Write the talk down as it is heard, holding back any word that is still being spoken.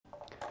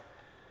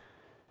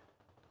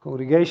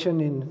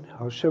Congregation, in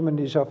our sermon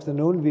this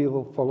afternoon, we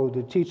will follow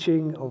the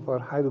teaching of our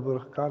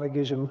Heidelberg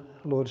Catechism,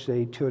 Lord's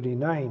Day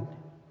 39.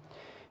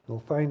 You'll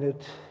find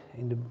it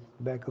in the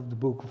back of the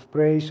Book of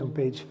Praise on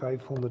page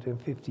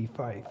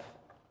 555.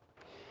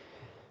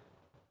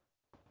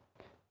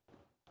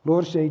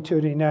 Lord's Day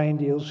 39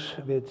 deals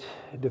with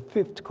the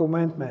fifth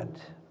commandment.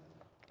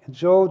 And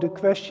so the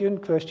question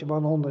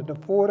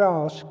 104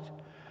 asked,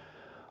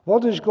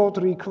 what does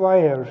God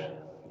require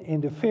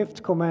in the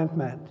fifth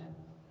commandment?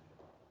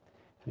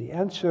 The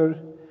answer,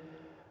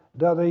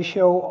 that I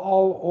show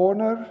all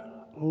honor,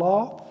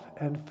 love,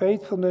 and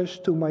faithfulness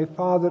to my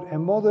father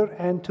and mother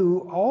and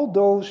to all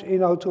those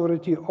in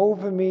authority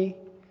over me,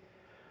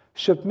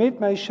 submit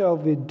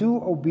myself with due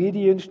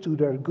obedience to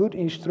their good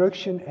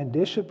instruction and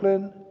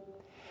discipline,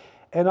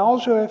 and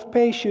also have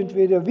patience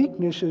with their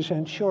weaknesses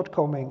and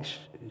shortcomings,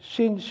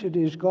 since it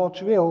is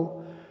God's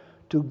will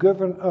to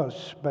govern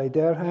us by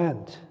their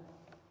hand.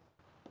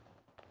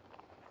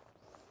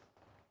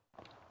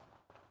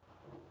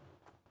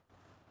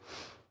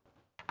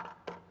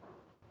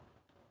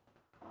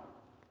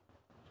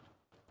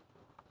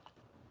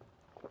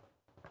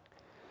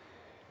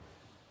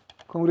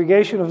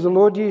 Congregation of the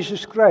Lord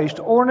Jesus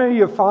Christ, honor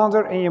your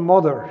father and your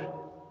mother.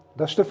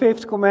 That's the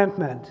fifth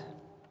commandment.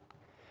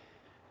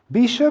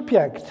 Be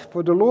subject,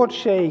 for the Lord's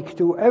sake,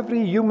 to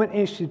every human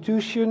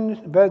institution,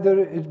 whether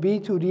it be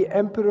to the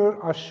emperor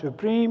as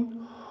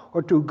supreme,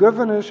 or to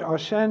governors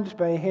as sent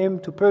by him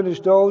to punish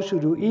those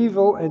who do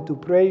evil and to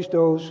praise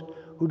those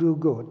who do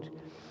good.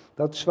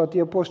 That's what the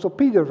Apostle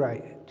Peter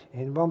writes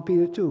in 1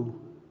 Peter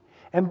 2.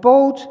 And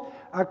both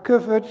are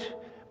covered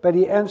by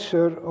the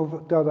answer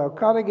that our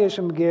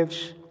catechism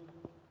gives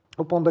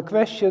upon the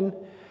question,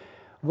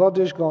 what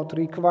does God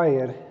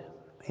require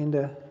in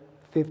the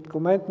fifth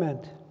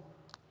commandment?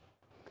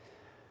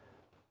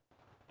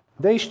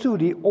 These two,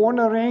 the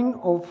honoring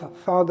of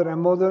father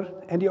and mother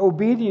and the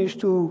obedience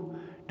to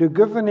the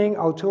governing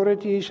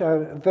authorities,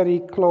 are very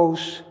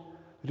close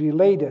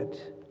related.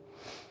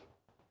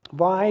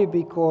 Why?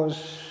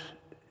 Because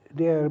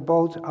they are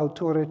both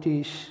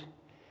authorities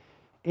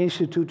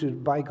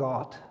instituted by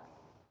God.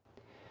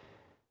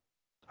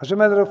 As a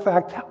matter of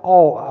fact,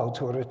 all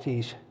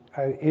authorities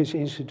is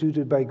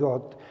instituted by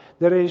God.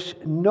 There is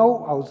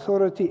no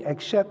authority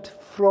except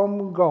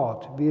from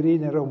God, we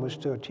read in Romans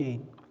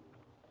 13.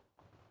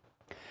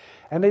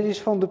 And it is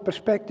from the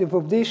perspective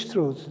of this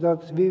truth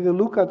that we will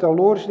look at our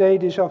Lord's Day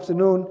this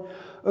afternoon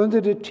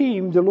under the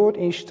theme, the Lord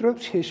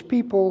instructs his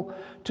people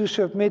to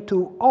submit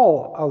to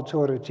all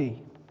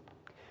authority.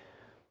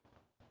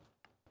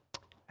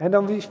 And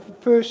then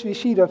first we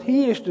see that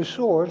he is the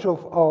source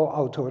of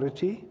all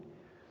authority.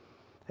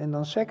 And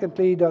then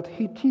secondly, that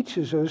he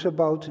teaches us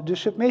about the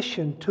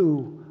submission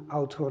to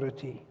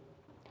authority.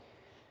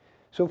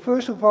 So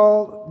first of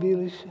all,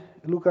 we'll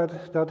look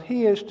at that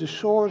he is the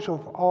source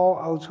of all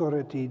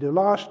authority. The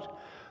last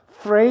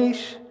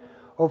phrase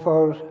of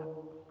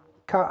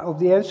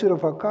the answer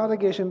of our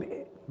catechism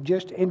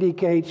just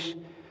indicates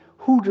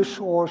who the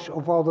source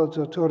of all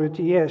that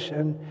authority is.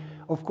 And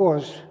of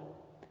course,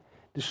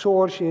 the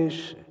source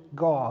is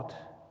God,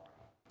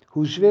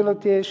 whose will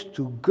it is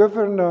to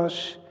govern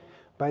us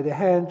by the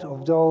hand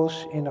of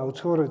those in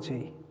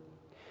authority.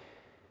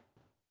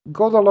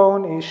 God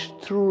alone is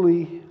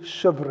truly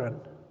sovereign.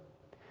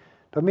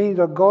 That means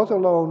that God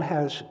alone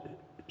has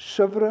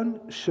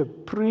sovereign,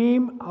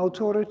 supreme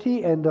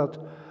authority, and that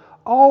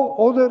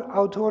all other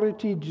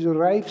authority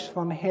derives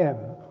from him.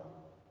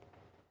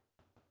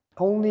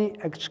 Only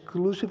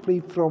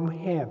exclusively from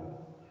him.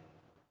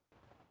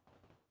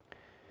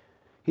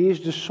 He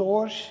is the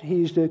source,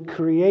 he is the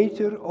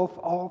creator of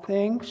all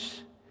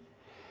things.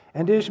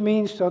 And this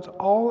means that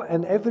all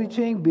and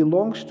everything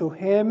belongs to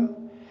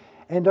him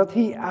and that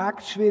he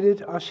acts with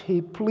it as he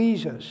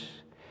pleases.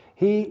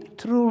 He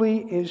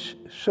truly is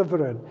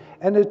sovereign.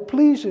 And it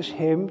pleases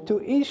him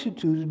to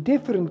institute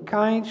different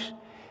kinds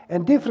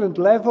and different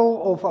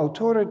level of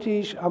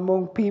authorities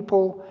among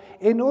people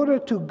in order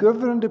to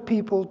govern the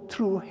people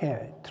through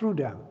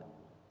them.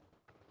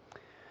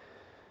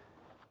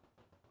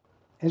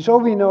 And so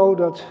we know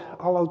that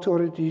all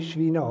authorities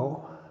we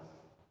know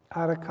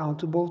are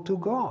accountable to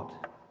God.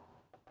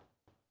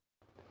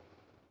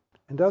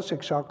 And that's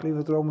exactly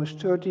what Romans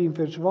 13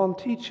 verse 1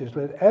 teaches.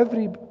 Let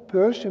every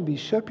person be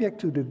subject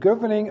to the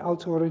governing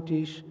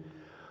authorities,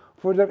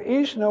 for there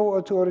is no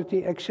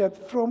authority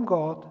except from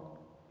God,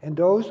 and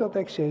those that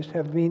exist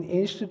have been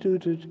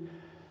instituted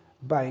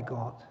by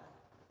God.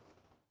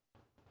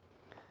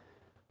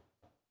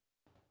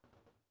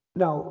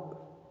 Now,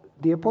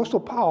 the Apostle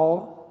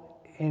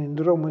Paul in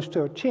Romans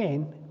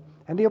 13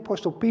 and the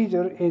Apostle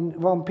Peter in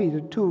 1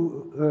 Peter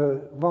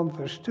 2, 1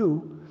 verse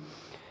 2,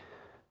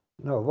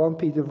 no, 1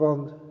 Peter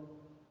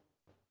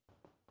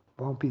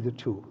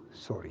 2,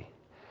 sorry.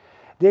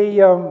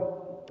 They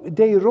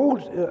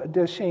wrote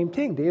the same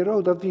thing. They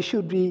wrote that we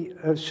should be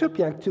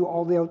subject to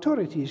all the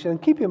authorities.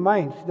 And keep in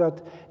mind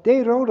that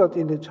they wrote that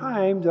in the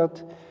time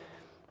that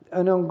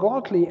an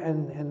ungodly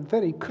and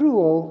very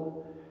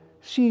cruel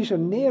Caesar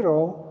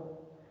Nero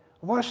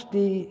was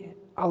the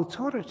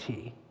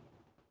authority.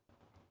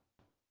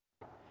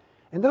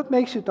 And that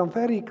makes it then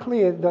very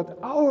clear that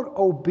our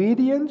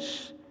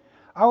obedience,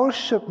 our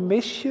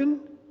submission,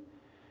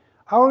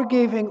 our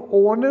giving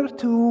honor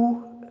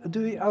to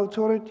the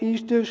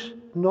authorities does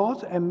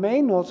not and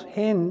may not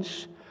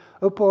hinge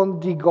upon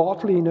the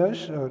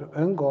godliness or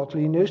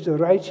ungodliness, the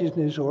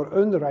righteousness or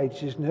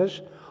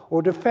unrighteousness,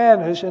 or the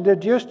fairness and the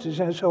justice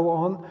and so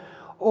on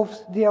of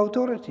the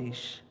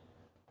authorities.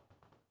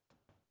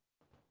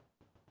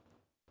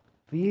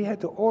 We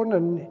had to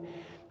honor,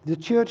 the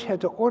church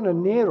had to honor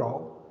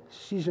Nero,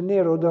 Caesar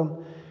Nero,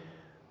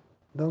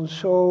 then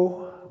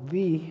so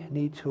we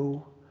need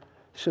to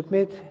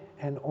submit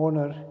and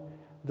honor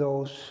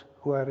those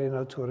who are in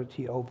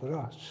authority over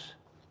us.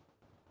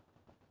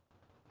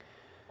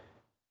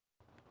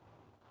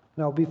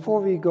 Now, before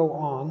we go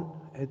on,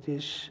 it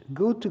is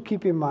good to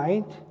keep in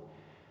mind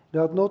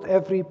that not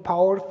every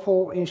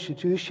powerful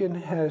institution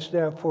has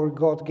therefore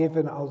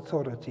God-given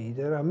authority.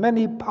 There are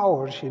many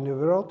powers in the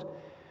world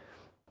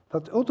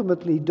that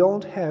ultimately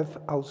don't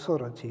have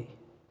authority.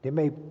 They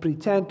may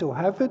pretend to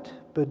have it,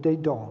 but they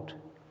don't.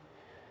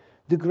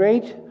 The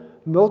great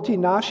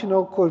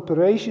multinational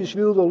corporations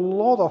wield a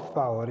lot of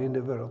power in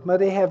the world, but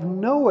they have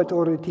no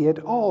authority at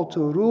all to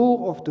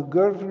rule or to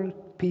govern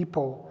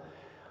people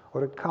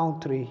or a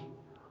country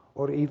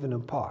or even a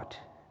part.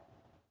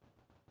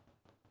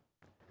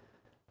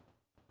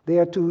 They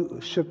are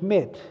to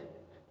submit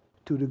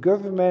to the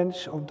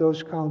governments of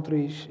those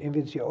countries in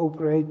which they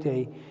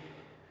operate.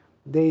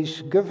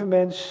 These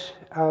governments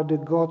are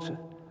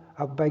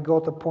by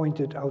God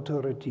appointed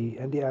authority,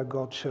 and they are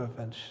God's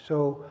servants.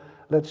 So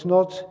let's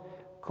not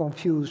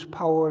confuse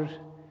power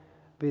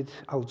with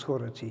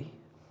authority.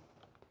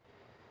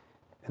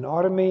 An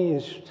army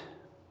is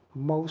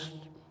most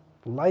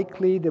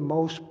likely the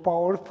most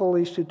powerful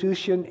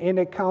institution in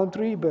a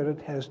country, but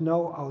it has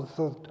no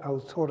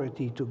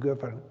authority to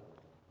govern.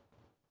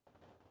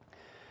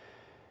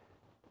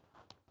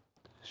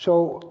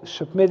 So,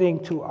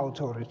 submitting to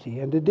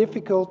authority. And the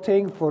difficult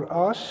thing for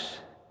us,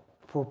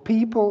 for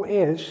people,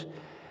 is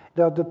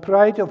that the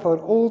pride of our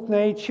old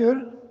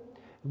nature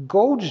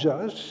goads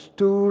us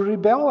to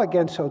rebel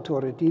against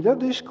authority.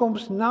 That this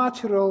comes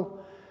natural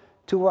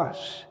to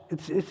us.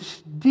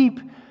 It's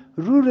deep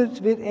rooted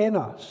within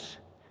us.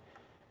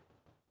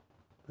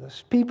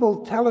 As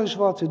people tell us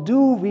what to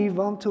do, we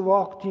want to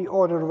walk the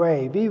other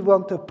way. We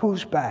want to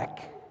push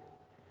back.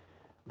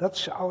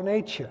 That's our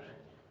nature.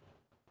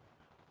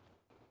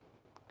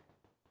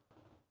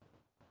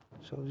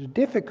 So it's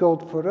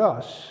difficult for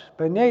us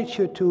by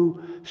nature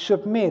to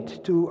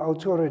submit to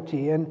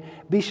authority. And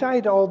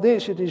beside all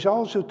this, it is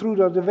also true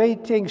that the way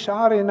things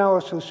are in our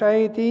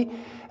society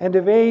and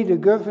the way the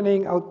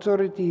governing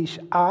authorities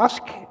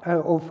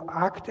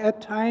act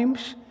at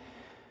times,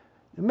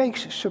 it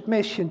makes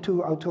submission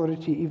to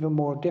authority even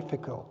more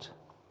difficult.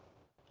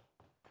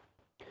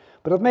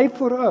 But it may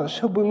for us,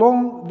 who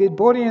belong with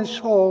body and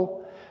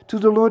soul to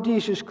the Lord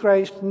Jesus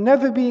Christ,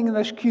 never being an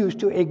excuse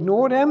to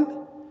ignore them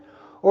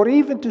or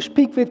even to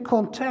speak with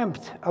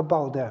contempt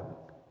about them.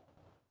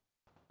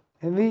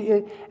 And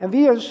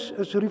we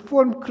as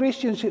Reformed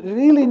Christians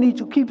really need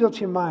to keep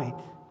that in mind.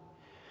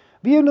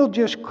 We are not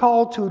just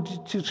called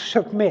to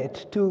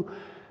submit, to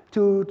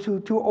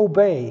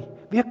obey.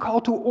 We are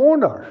called to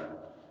honor.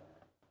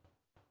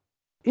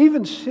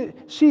 Even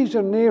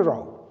Caesar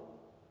Nero.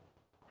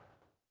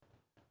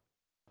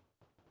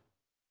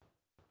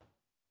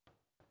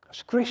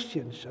 As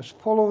Christians, as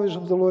followers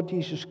of the Lord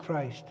Jesus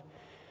Christ,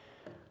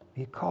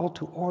 we are called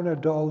to honor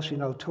those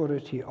in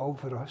authority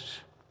over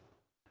us.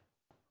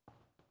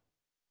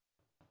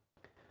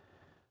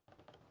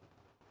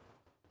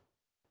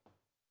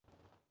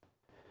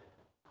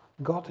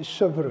 God is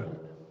sovereign.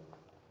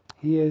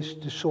 He is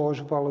the source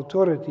of all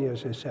authority,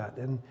 as I said.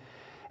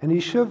 And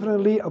He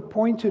sovereignly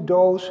appointed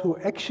those who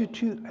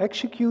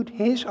execute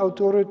His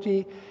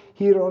authority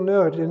here on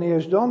earth. And He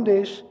has done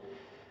this.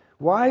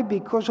 Why?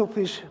 Because of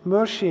His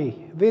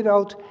mercy.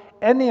 Without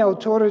any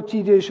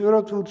authority, this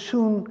world would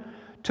soon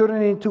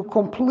turn into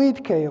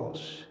complete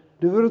chaos.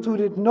 The world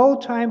would at no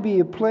time be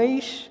a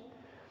place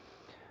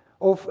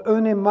of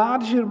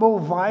unimaginable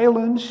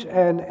violence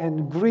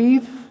and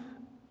grief,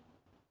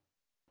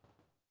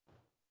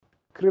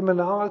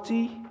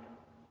 criminality.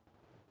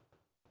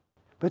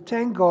 But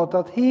thank God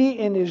that He,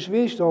 in His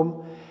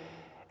wisdom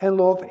and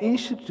love,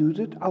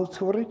 instituted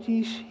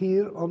authorities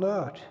here on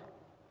earth.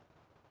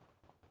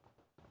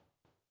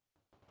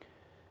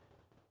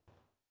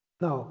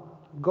 Now,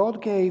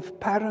 God gave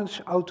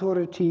parents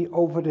authority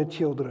over their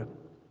children.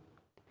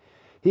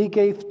 He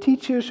gave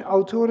teachers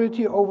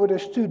authority over their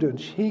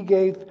students. He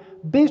gave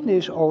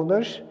business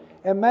owners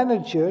and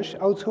managers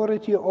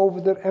authority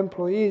over their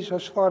employees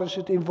as far as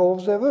it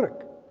involves their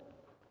work.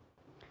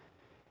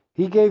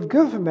 He gave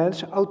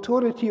governments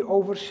authority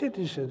over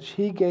citizens.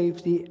 He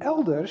gave the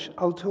elders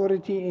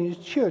authority in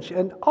His church.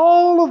 And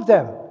all of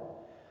them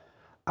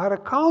are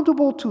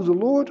accountable to the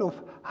Lord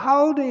of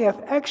how they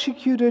have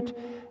executed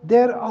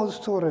their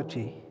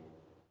authority.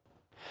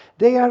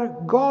 They are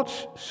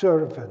God's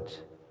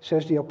servant,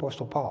 says the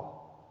Apostle Paul.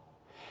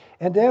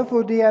 And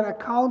therefore they are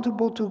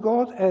accountable to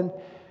God, and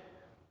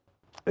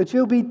It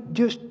will be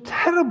just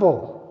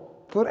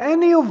terrible for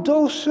any of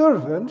those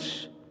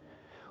servants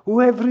who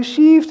have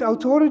received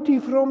authority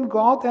from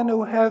God and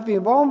who have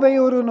in one way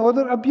or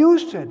another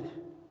abused it.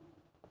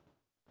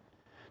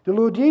 The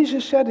Lord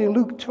Jesus said in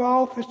Luke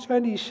 12, verse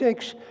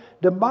 26,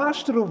 the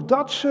master of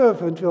that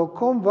servant will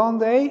come one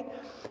day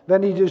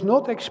when he does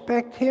not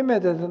expect him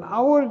and at an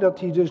hour that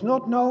he does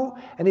not know,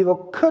 and he will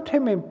cut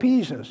him in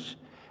pieces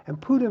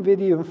and put him with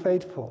the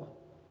unfaithful.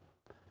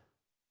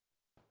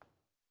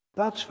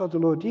 That's what the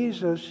Lord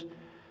Jesus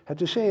had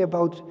to say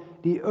about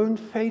the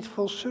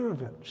unfaithful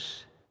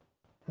servants.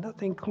 And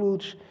that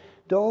includes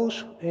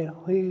those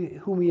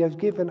whom he has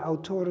given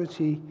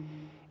authority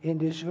in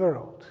this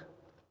world.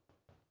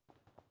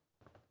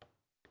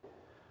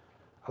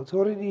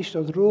 Authorities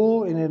that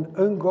rule in an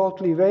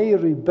ungodly way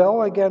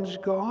rebel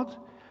against God,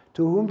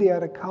 to whom they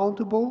are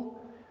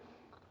accountable,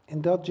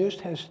 and that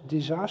just has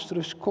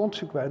disastrous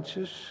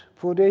consequences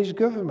for these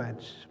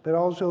governments, but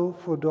also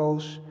for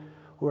those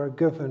who are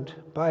governed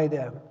by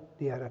them.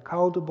 They are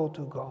accountable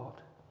to God.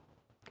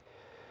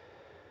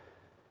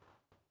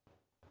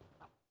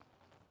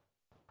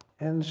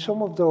 And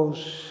some of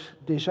those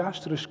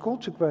disastrous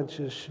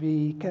consequences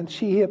we can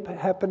see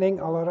happening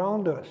all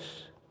around us.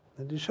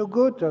 It is so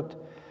good that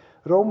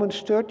Romans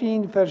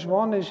 13 verse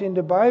 1 is in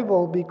the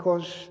Bible,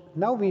 because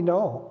now we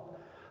know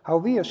how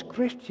we as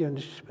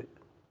Christians,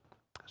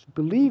 as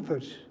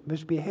believers,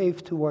 must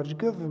behave towards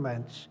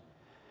governments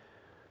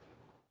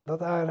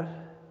that are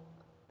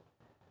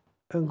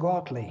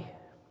ungodly.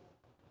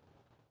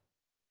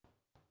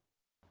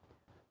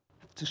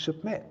 To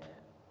submit.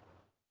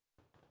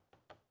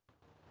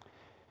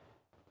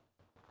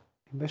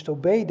 We must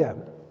obey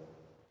them.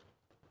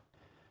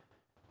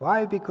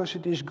 Why? Because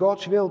it is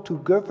God's will to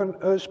govern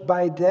us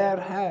by their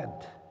hand.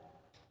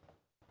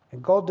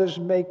 And God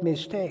doesn't make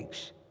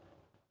mistakes.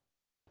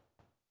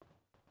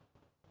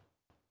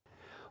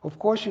 Of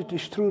course, it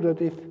is true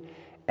that if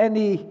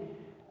any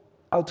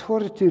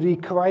authority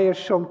requires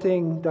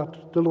something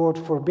that the Lord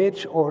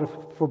forbids, or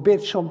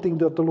forbids something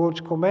that the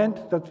Lord's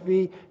command, that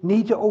we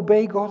need to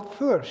obey God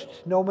first,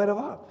 no matter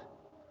what.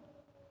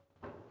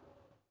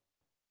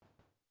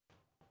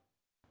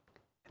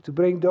 To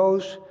bring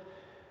those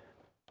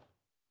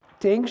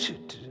things,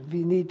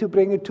 we need to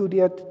bring it to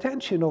the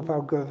attention of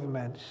our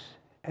governments.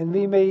 And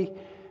we may,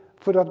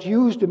 for that,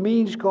 use the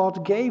means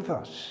God gave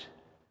us.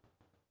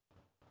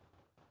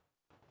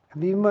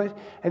 And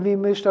we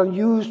must then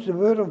use the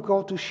Word of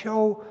God to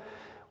show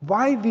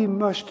why we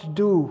must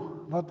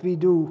do what we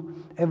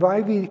do and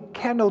why we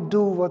cannot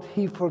do what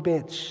He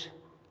forbids.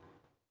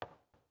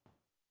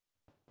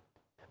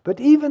 But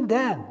even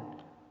then,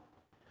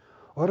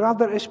 or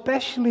rather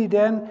especially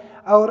then,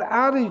 our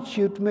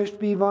attitude must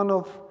be one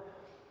of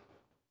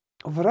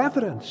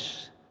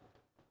reverence,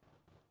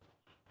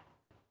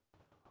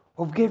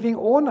 of giving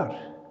honor,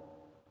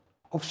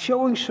 of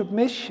showing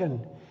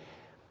submission,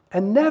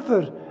 and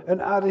never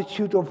an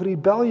attitude of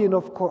rebellion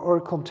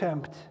or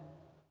contempt.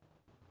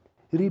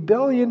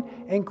 Rebellion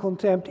and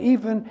contempt,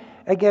 even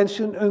against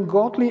an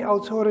ungodly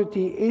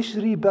authority, is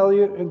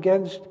rebellion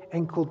against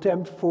and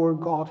contempt for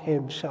God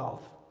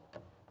Himself.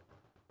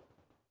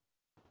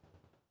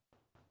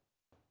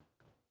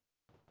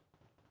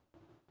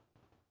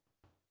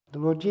 The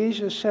Lord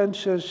Jesus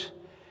sends us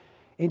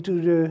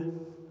into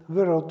the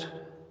world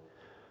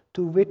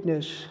to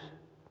witness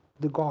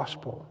the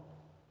gospel.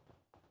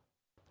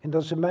 And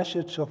that's a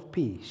message of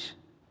peace.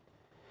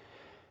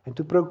 And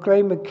to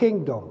proclaim a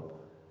kingdom,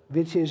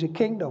 which is a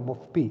kingdom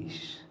of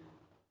peace.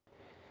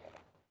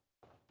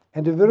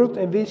 And the world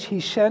in which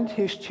He sent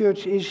His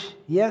church is,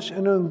 yes,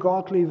 an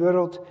ungodly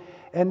world.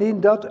 And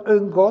in that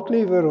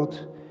ungodly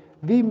world,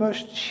 we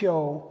must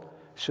show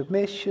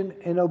submission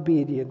and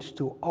obedience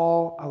to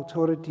all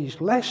authorities,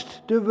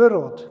 lest the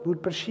world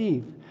would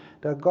perceive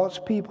that God's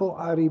people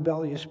are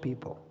rebellious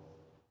people.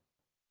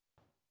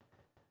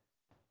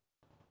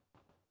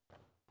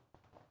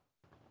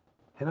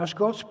 And as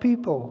God's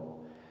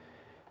people,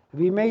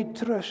 we may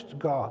trust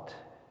God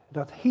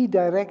that He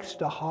directs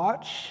the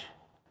hearts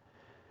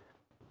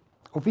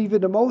of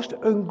even the most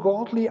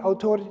ungodly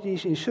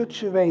authorities in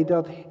such a way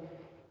that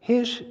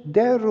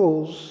their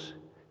rules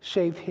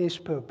save His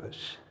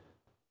purpose.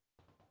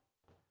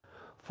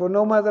 For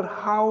no matter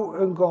how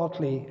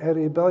ungodly and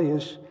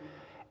rebellious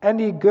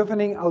any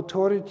governing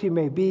authority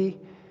may be,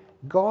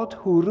 God,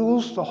 who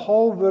rules the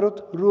whole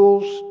world,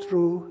 rules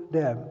through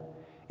them.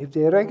 If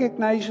they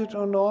recognize it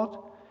or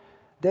not,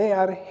 they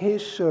are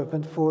His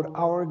servant for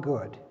our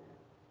good.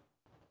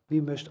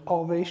 We must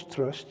always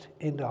trust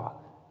in that.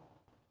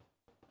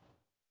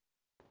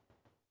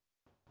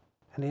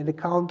 And in the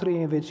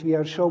country in which we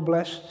are so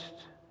blessed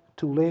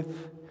to live,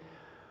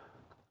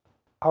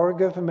 our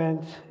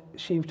government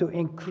seems to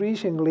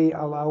increasingly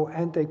allow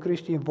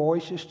anti-Christian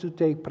voices to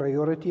take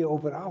priority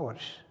over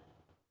ours.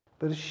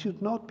 But it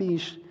should not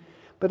be,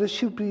 but it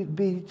should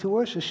be to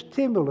us a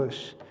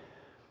stimulus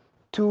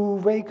to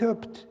wake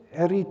up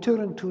and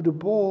return to the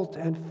bold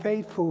and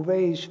faithful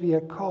ways we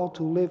are called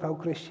to live our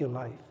Christian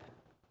life.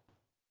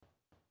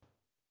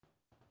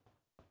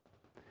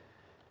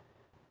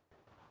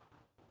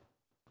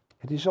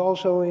 It is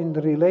also in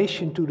the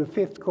relation to the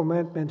fifth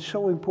commandment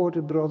so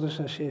important, brothers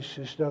and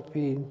sisters, that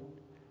we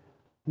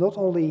not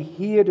only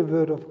hear the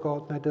word of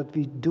God, but that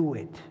we do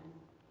it,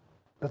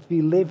 that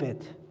we live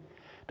it,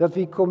 that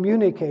we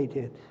communicate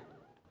it,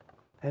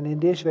 and in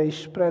this way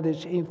spread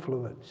its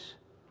influence.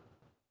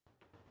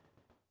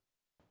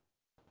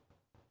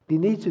 We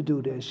need to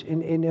do this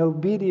in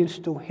obedience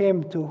to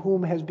Him to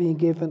whom has been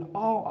given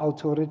all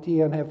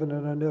authority on heaven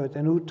and on earth,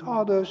 and who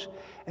taught us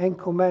and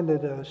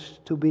commanded us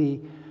to be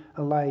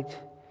a light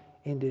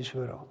in this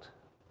world.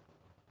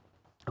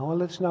 Now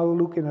let's now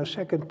look in our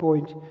second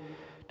point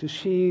to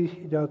see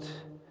that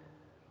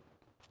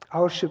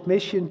our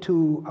submission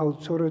to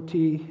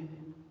authority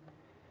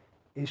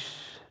is,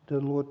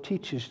 the Lord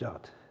teaches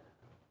that.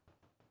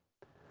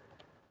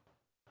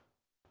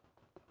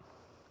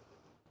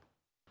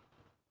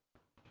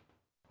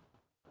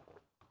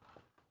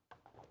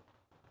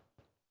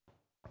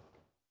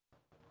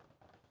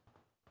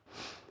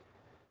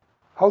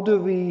 How do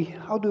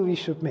we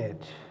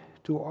submit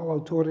to all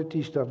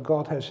authorities that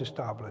God has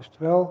established?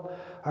 Well,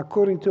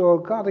 according to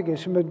our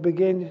catechism,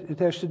 it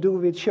has to do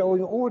with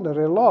showing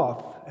order and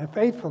love and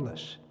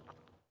faithfulness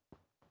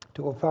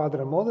to our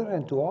father and mother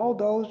and to all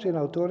those in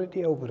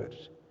authority over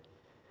us.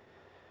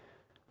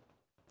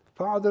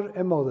 Father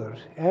and mother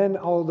and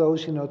all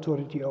those in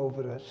authority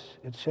over us,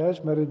 it says,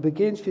 but it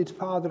begins with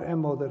father and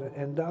mother,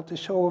 and that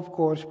is so, of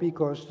course,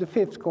 because the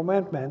fifth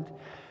commandment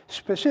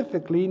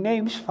specifically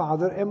names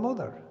father and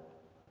mother.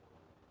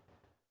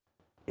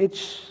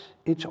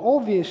 It's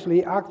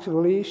obviously,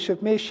 actually,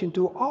 submission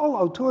to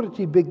all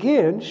authority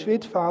begins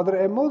with father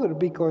and mother,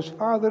 because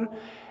fathers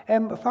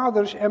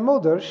and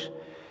mothers,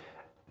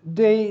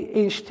 they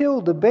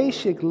instill the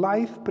basic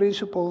life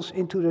principles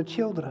into their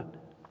children.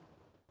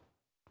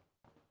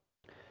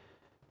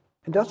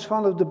 And that's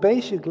one of the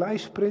basic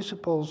life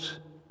principles,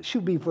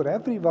 should be for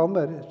everyone,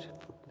 but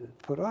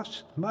for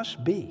us it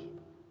must be,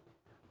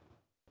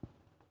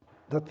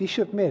 that we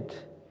submit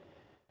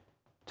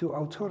to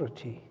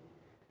authority.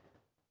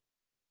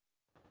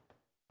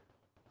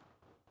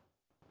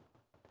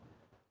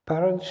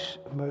 Parents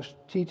must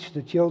teach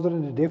the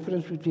children the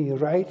difference between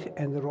right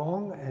and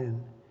wrong,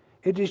 and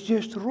it is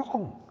just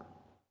wrong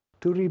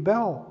to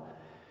rebel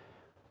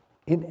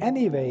in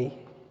any way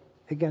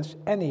against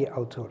any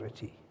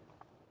authority.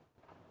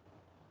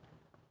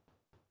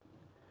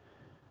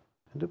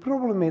 And the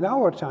problem in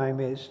our time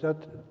is that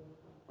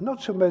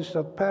not so much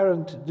that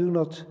parents do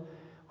not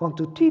want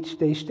to teach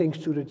these things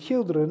to the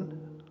children,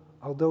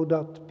 although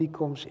that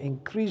becomes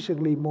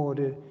increasingly more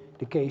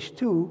the case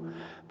too,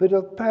 but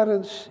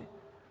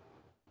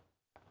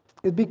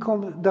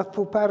that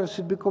for parents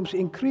it becomes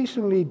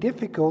increasingly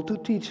difficult to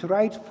teach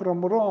right from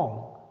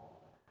wrong,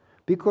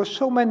 because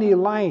so many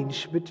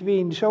lines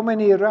between so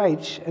many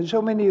rights and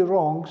so many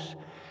wrongs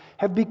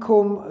have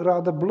become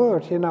rather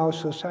blurred in our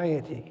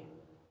society.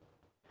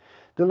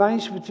 The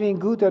lines between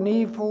good and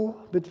evil,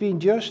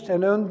 between just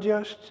and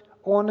unjust,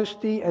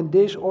 honesty and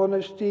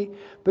dishonesty,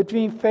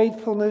 between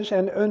faithfulness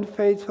and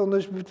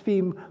unfaithfulness,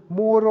 between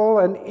moral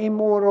and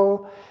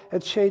immoral,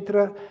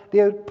 etc. They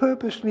are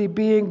purposely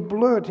being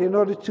blurred in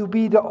order to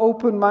be the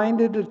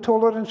open-minded, the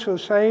tolerant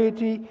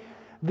society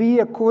we,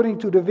 according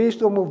to the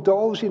wisdom of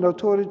those in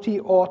authority,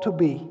 ought to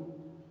be.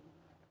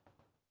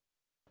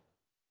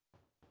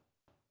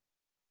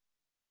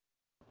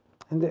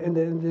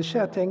 And the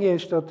sad thing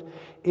is that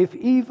if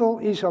evil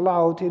is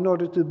allowed in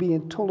order to be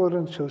in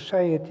tolerant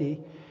society,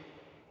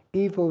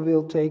 evil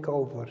will take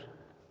over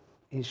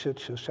in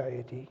such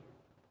society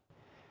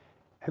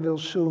and will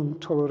soon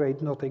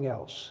tolerate nothing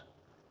else.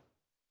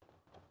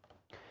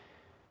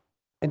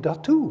 And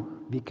that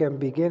too, we can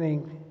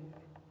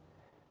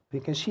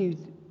see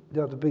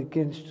that it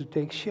begins to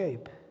take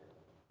shape.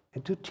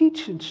 And to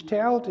teach a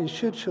child in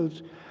such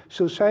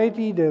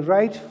society the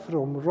right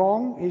from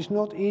wrong is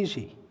not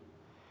easy.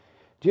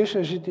 Just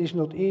as it is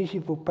not easy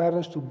for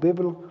parents to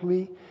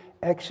biblically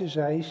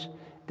exercise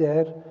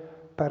their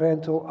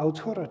parental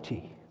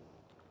authority.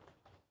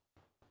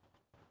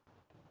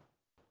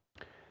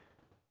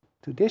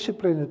 To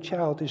discipline a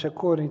child is,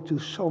 according to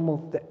some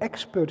of the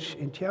experts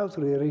in child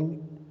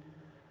rearing,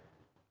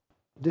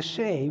 the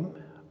same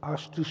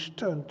as to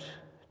stunt,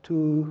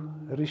 to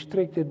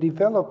restrict the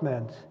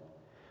development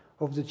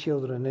of the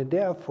children, and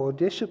therefore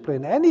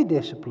discipline, any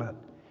discipline,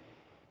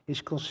 is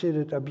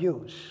considered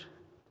abuse.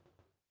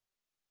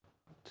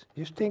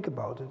 Just think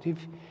about it. If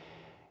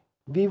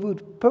we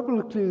would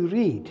publicly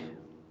read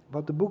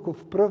what the book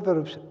of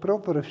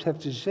Proverbs have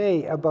to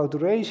say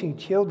about raising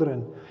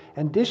children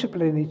and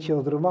disciplining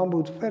children, one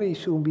would very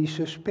soon be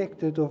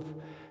suspected of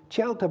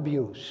child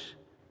abuse.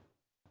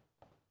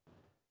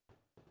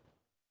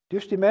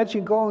 Just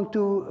imagine going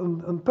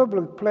to a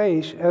public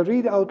place and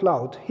read out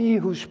loud, "He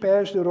who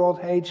spares the rod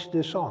hates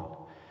the son,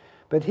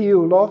 but he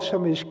who loves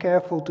him is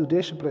careful to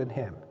discipline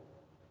him."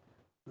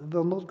 It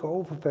will not go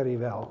over very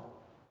well.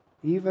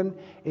 Even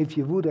if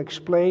you would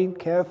explain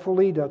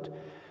carefully that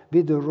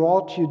with the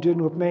rod you do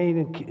not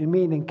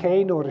mean a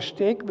cane or a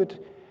stick, but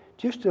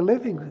just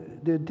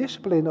the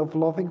discipline of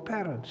loving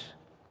parents.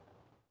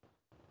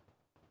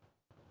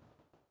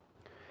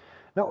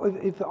 Now,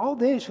 if all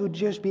this would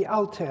just be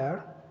out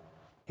there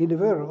in the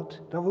world,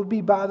 that would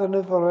be bad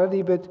enough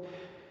already, but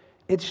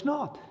it's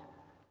not.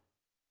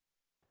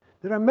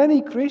 There are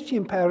many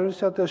Christian parents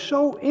that are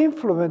so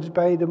influenced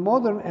by the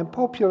modern and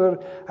popular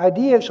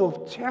ideas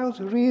of child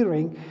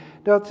rearing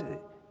that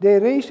they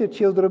raise their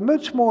children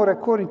much more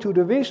according to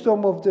the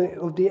wisdom of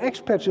the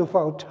experts of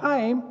our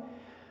time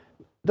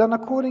than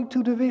according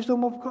to the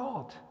wisdom of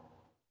God.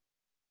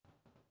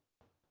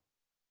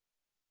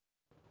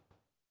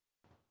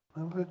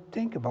 Well,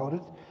 think about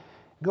it.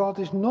 God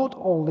is not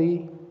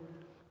only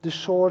the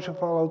source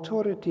of our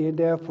authority and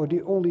therefore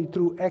the only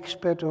true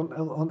expert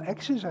on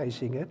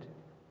exercising it,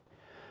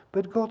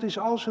 but God is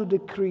also the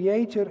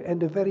creator and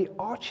the very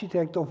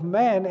architect of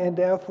man, and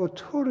therefore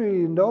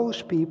thoroughly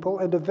knows people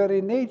and the very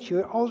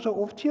nature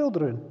also of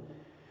children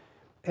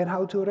and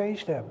how to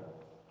raise them.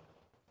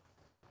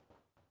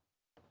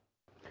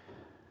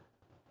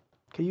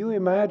 Can you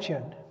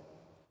imagine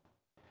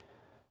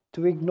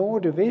to ignore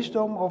the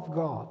wisdom of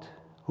God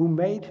who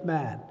made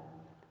man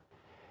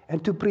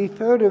and to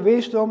prefer the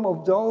wisdom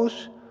of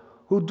those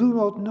who do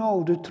not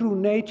know the true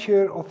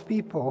nature of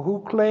people, who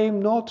claim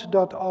not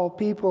that all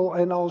people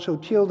and also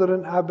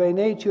children are by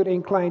nature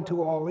inclined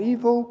to all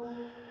evil,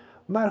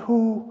 but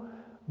who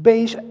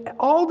base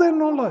all their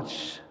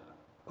knowledge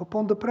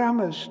upon the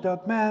premise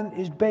that man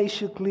is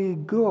basically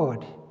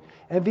good,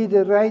 and with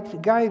the right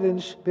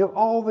guidance will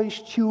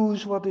always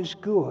choose what is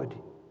good.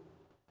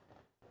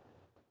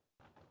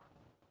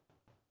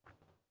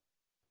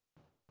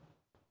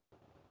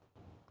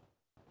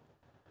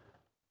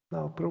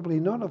 Now, probably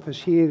none of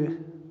us here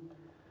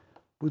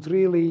would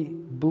really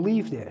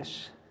believe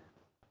this,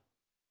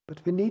 but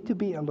we need to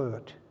be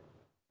alert.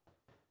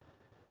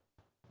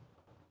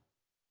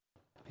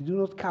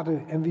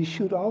 And we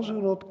should also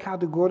not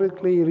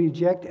categorically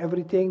reject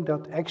everything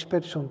that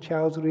experts on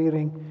child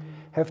rearing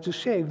have to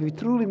say. We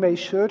truly may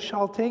search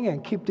all things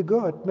and keep the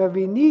good, but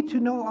we need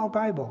to know our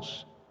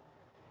Bibles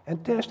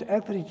and test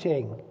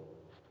everything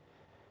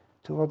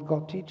to what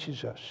God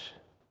teaches us.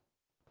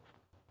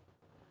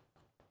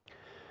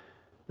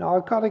 Now,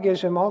 our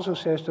catechism also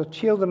says that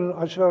children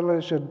as well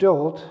as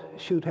adults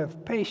should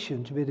have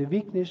patience with the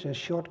weakness and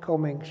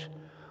shortcomings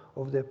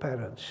of their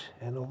parents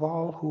and of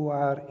all who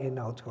are in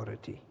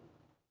authority.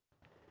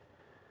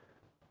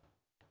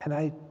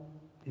 And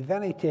if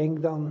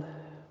anything, then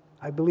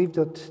I believe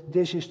that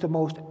this is the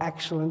most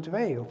excellent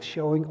way of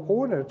showing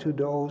honor to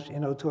those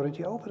in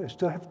authority over us,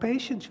 to have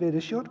patience with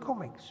the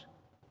shortcomings.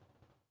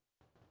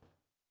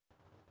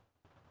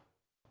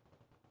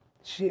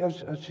 See,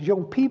 as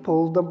young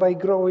people, then by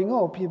growing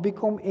up, you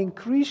become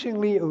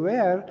increasingly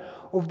aware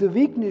of the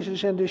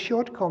weaknesses and the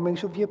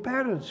shortcomings of your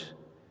parents.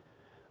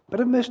 But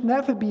it must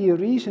never be a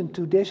reason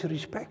to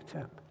disrespect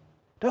them.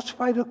 That's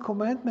why the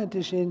commandment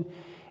is in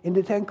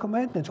the Ten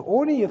Commandments.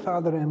 Honor your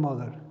father and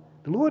mother.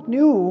 The Lord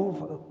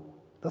knew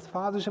that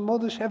fathers and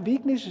mothers have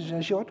weaknesses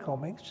and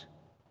shortcomings.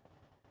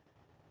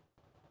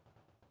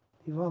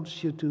 He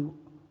wants you to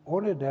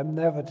honor them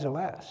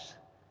nevertheless.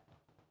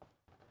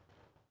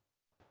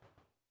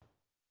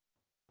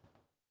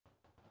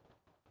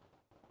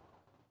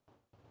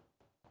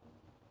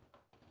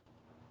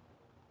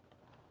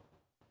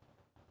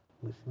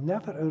 There's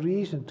never a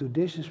reason to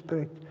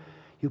disrespect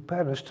your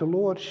parents. The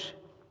Lord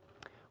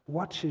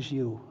watches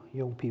you,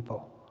 young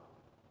people.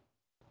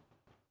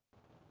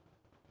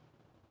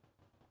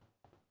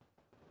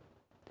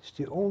 It's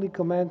the only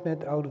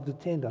commandment out of the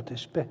 10 that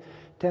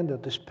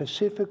is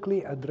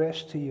specifically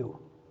addressed to you.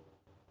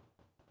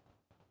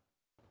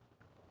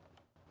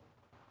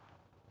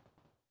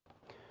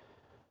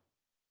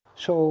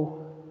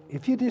 So,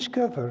 if you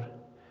discover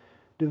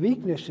the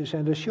weaknesses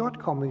and the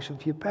shortcomings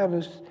of your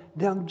parents,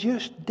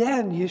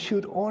 then you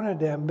should honor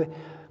them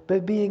by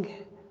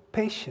being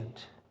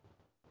patient.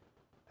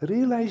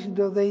 Realizing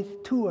that they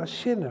too are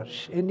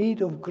sinners in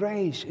need of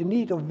grace, in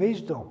need of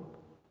wisdom.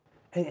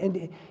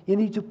 And you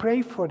need to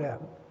pray for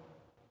them.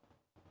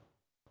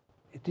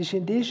 It is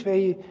in this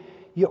way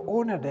you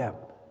honor them.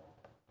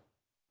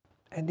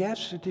 And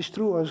yes, it is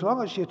true, as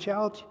long as you're a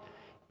child,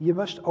 you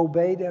must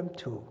obey them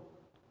too.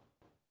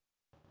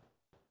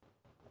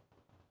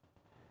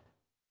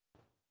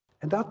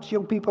 And that,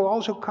 young people,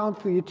 also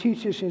count for your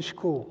teachers in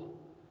school.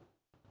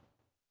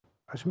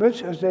 As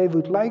much as they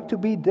would like to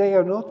be, they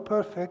are not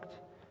perfect.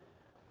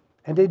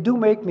 And they do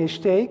make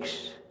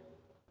mistakes.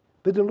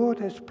 But the Lord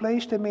has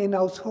placed them in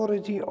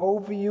authority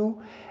over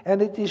you.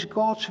 And it is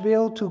God's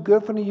will to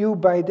govern you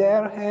by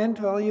their hand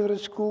while you're at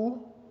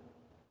school.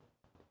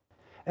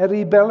 And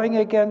rebelling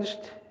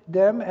against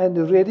them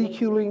and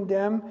ridiculing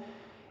them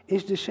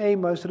is the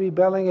same as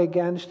rebelling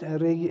against and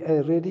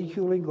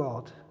ridiculing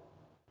God.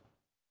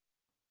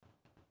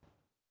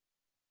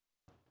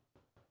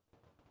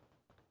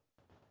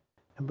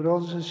 And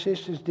brothers and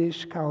sisters,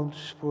 this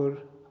counts for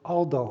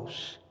all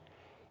those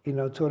in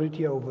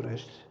authority over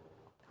us.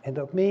 And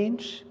that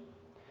means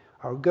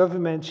our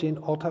governments in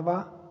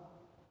Ottawa,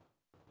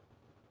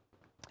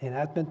 in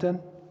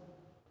Edmonton,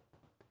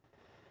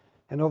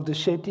 and of the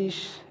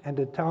cities and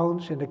the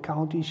towns and the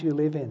counties we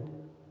live in.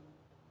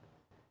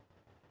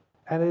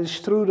 And it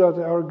is true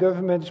that our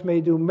governments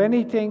may do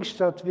many things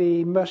that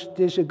we must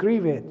disagree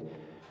with.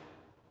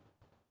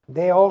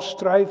 They all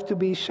strive to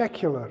be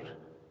secular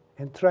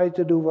and try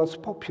to do what's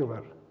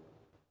popular.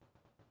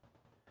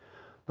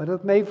 But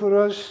it may for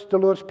us, the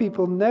Lord's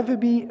people, never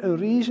be a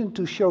reason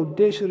to show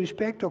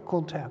disrespect or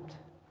contempt.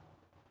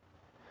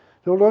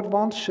 The Lord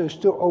wants us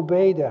to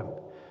obey them,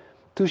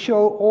 to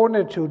show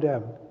honor to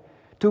them,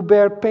 to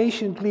bear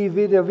patiently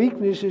with their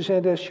weaknesses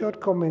and their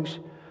shortcomings,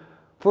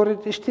 for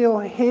it is still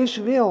His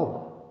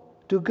will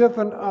to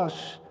govern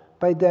us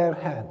by their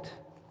hand.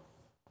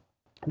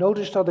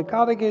 Notice that the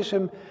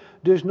Catechism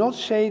does not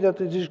say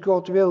that it is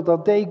God's will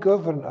that they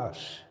govern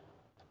us,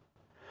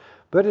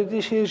 but it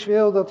is His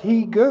will that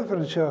He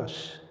governs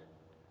us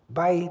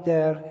by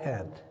their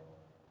hand.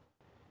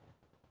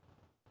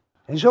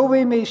 And so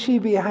we may see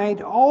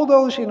behind all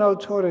those in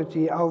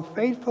authority our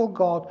faithful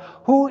God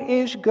who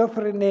is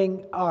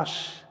governing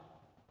us.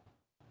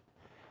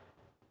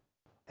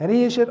 And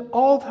He is at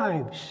all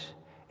times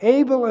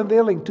able and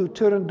willing to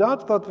turn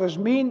that what was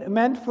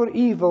meant for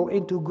evil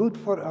into good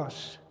for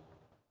us.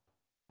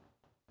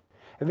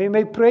 And we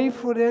may pray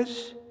for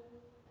this.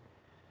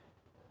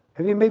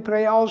 And we may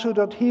pray also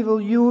that He will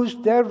use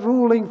their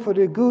ruling for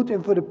the good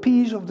and for the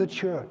peace of the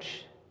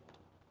church.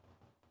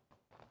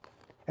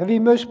 And we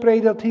must pray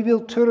that He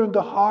will turn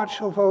the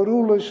hearts of our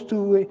rulers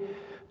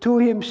to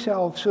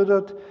Himself, so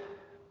that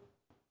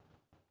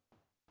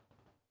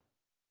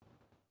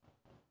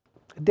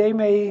they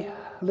may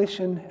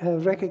listen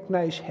and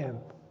recognize Him.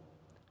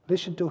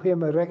 Listen to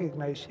Him and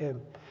recognize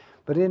Him.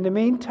 But in the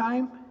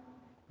meantime,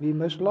 we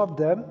must love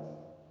them.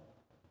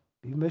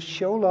 We must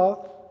show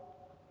love.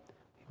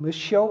 We must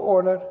show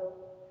honor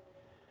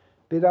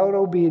with our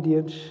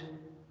obedience,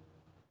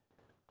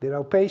 with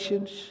our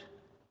patience,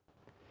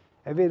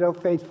 and with our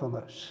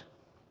faithfulness.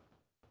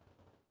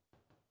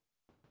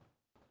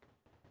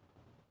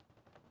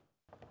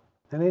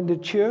 And in the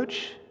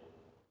church,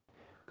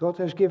 God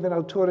has given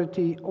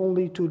authority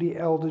only to the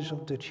elders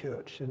of the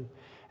church. And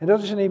that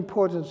is an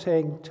important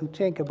thing to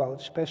think about,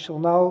 especially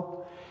now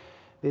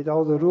with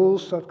all the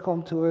rules that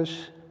come to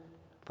us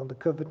from the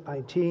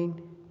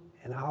COVID-19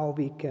 and how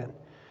we can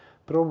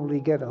probably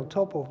get on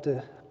top of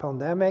the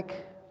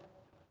pandemic.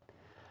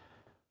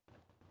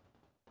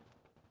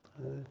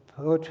 I've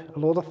heard a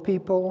lot of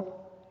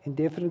people in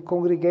different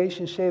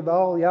congregations say,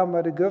 well, yeah,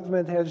 but the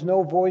government has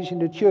no voice in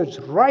the church.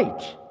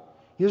 Right.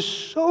 You're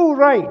so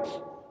right.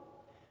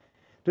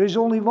 There is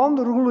only one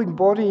ruling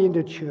body in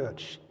the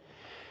church,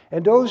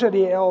 and those are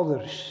the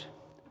elders.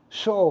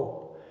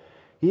 So,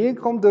 here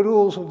come the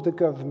rules of the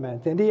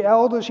government, and the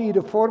elders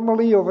either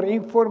formally or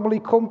informally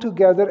come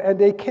together and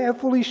they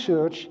carefully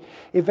search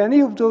if any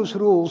of those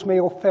rules may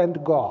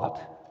offend God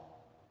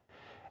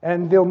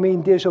and will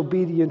mean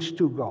disobedience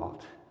to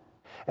God.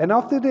 And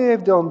after they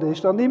have done this,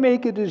 then they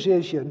make a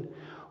decision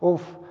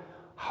of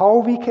how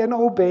we can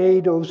obey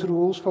those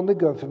rules from the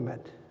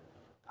government,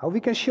 how we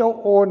can show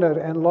honor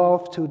and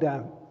love to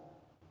them.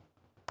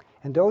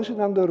 And those are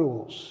then the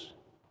rules.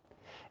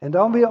 And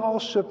then we all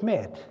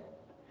submit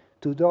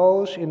to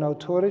those in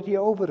authority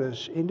over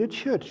us in the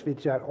church,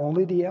 which are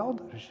only the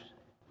elders.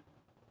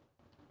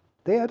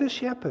 They are the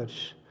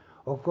shepherds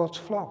of God's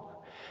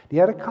flock. They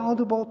are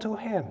accountable to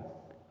Him.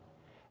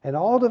 And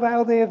all the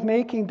while they are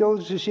making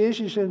those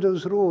decisions and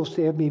those rules,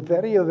 they have been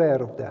very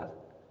aware of that.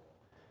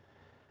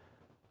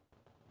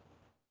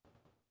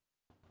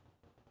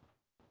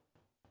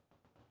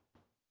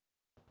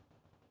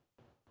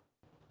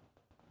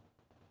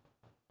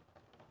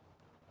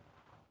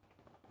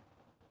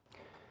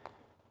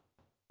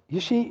 You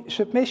see,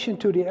 submission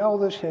to the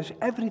elders has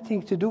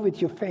everything to do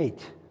with your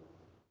faith.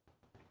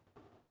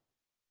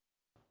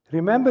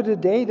 Remember the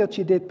day that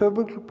you did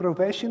public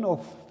profession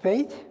of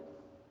faith?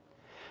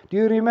 Do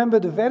you remember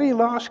the very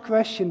last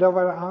question that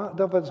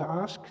was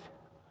asked?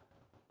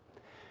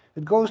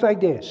 It goes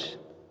like this.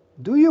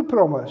 Do you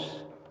promise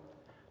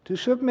to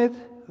submit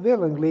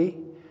willingly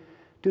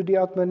to the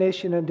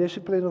admonition and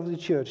discipline of the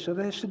church? So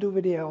that has to do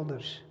with the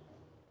elders.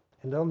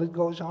 And then it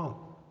goes on.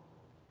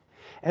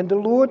 And the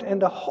Lord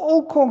and the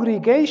whole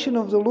congregation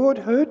of the Lord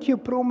heard your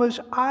promise,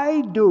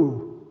 I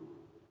do.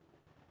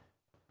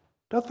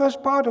 That was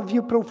part of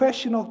your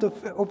profession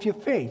of your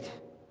faith.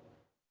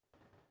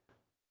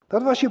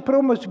 That was your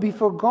promise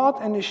before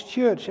God and His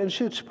church, and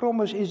such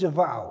promise is a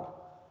vow.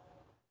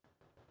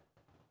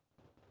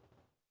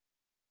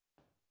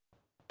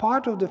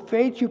 Part of the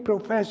faith you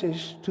profess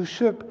is to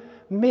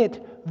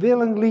submit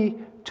willingly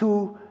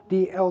to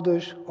the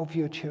elders of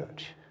your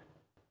church.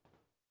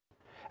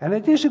 And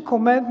it is a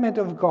commandment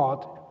of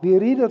God. We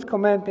read that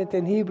commandment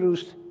in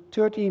Hebrews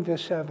 13,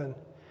 verse 7.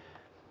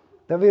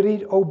 Then we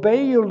read,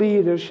 obey your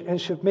leaders and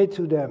submit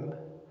to them,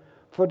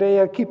 for they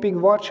are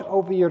keeping watch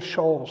over your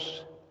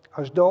souls,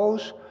 as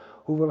those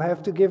who will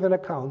have to give an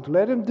account.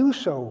 Let them do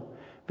so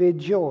with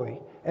joy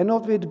and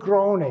not with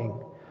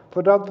groaning,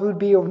 for that would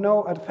be of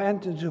no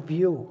advantage of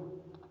you.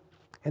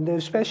 And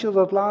especially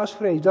that last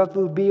phrase, that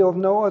would be of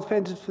no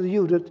advantage for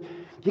you, that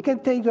you can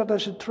take that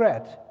as a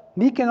threat.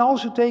 We can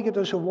also take it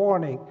as a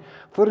warning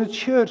for a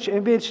church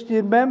in which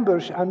the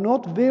members are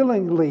not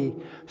willingly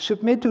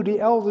submit to the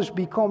elders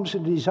becomes a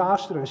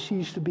disaster and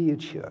ceases to be a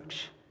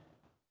church.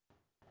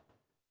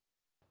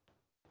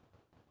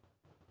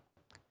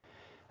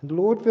 And the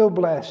Lord will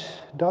bless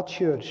that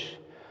church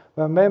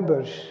where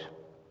members,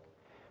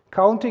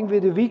 counting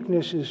with the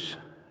weaknesses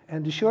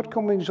and the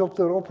shortcomings of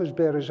their office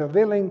bearers, are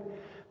willing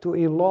to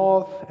in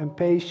love and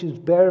patience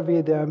bear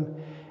with them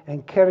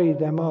and carry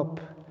them up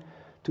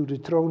to the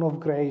throne of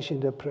grace in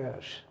their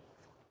prayers.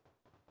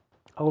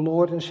 Our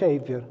Lord and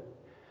Savior,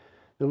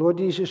 the Lord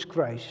Jesus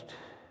Christ,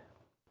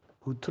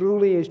 who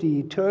truly is the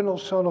eternal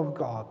Son of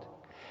God,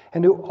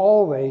 and who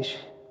always,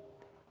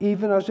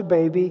 even as a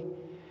baby,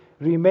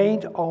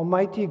 remained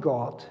Almighty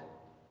God,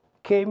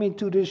 came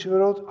into this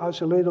world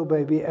as a little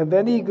baby, and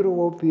when he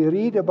grew up, we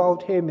read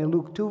about him in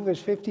Luke 2,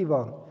 verse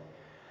 51.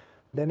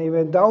 Then he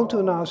went down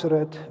to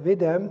Nazareth with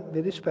them,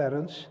 with his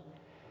parents,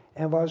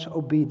 and was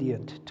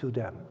obedient to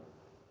them.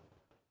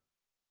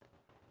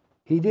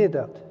 He did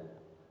that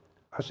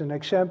as an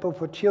example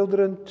for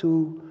children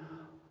to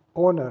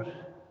honor,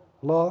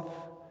 love,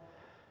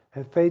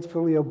 and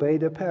faithfully obey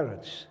their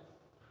parents.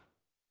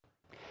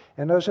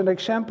 And as an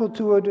example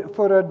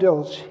for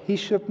adults, he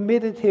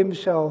submitted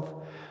himself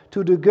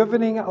to the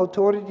governing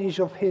authorities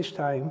of his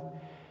time,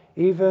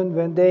 even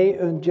when they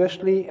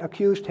unjustly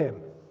accused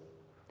him.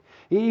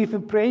 He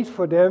even prayed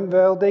for them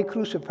while they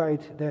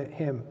crucified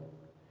him.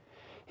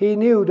 He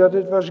knew that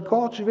it was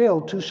God's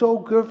will to so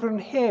govern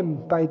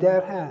him by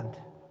their hand.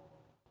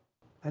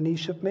 And he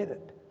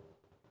submitted.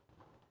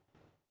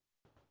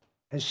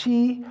 And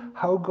see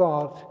how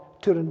God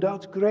turned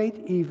that great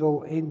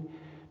evil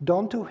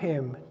done to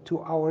him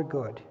to our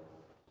good.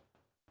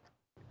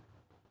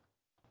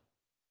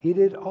 He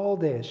did all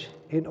this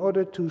in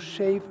order to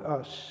save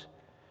us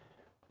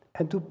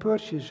and to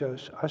purchase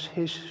us as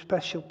his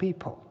special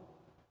people.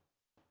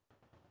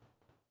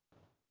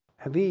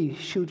 And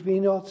should we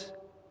not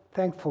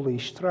thankfully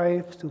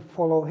strive to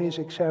follow his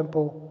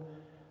example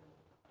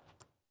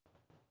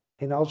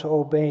in also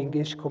obeying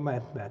this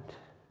commandment,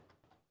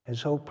 and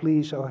so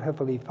please our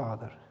Heavenly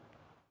Father?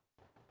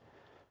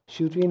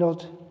 Should we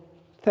not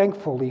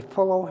thankfully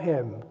follow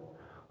him,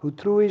 who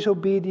through his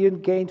obedience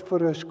gained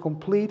for us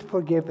complete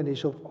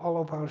forgiveness of all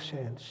of our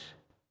sins,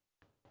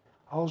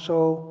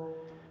 also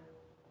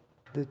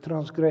the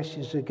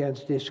transgressions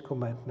against this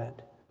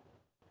commandment?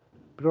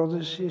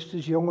 Brothers and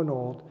sisters, young and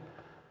old,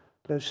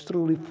 let's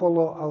truly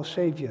follow our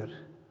Savior,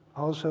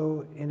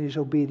 also in his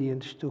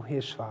obedience to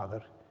his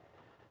Father.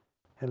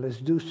 And let's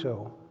do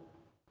so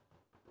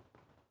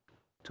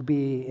to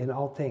be in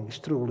all things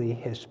truly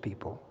his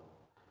people.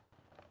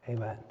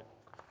 Amen.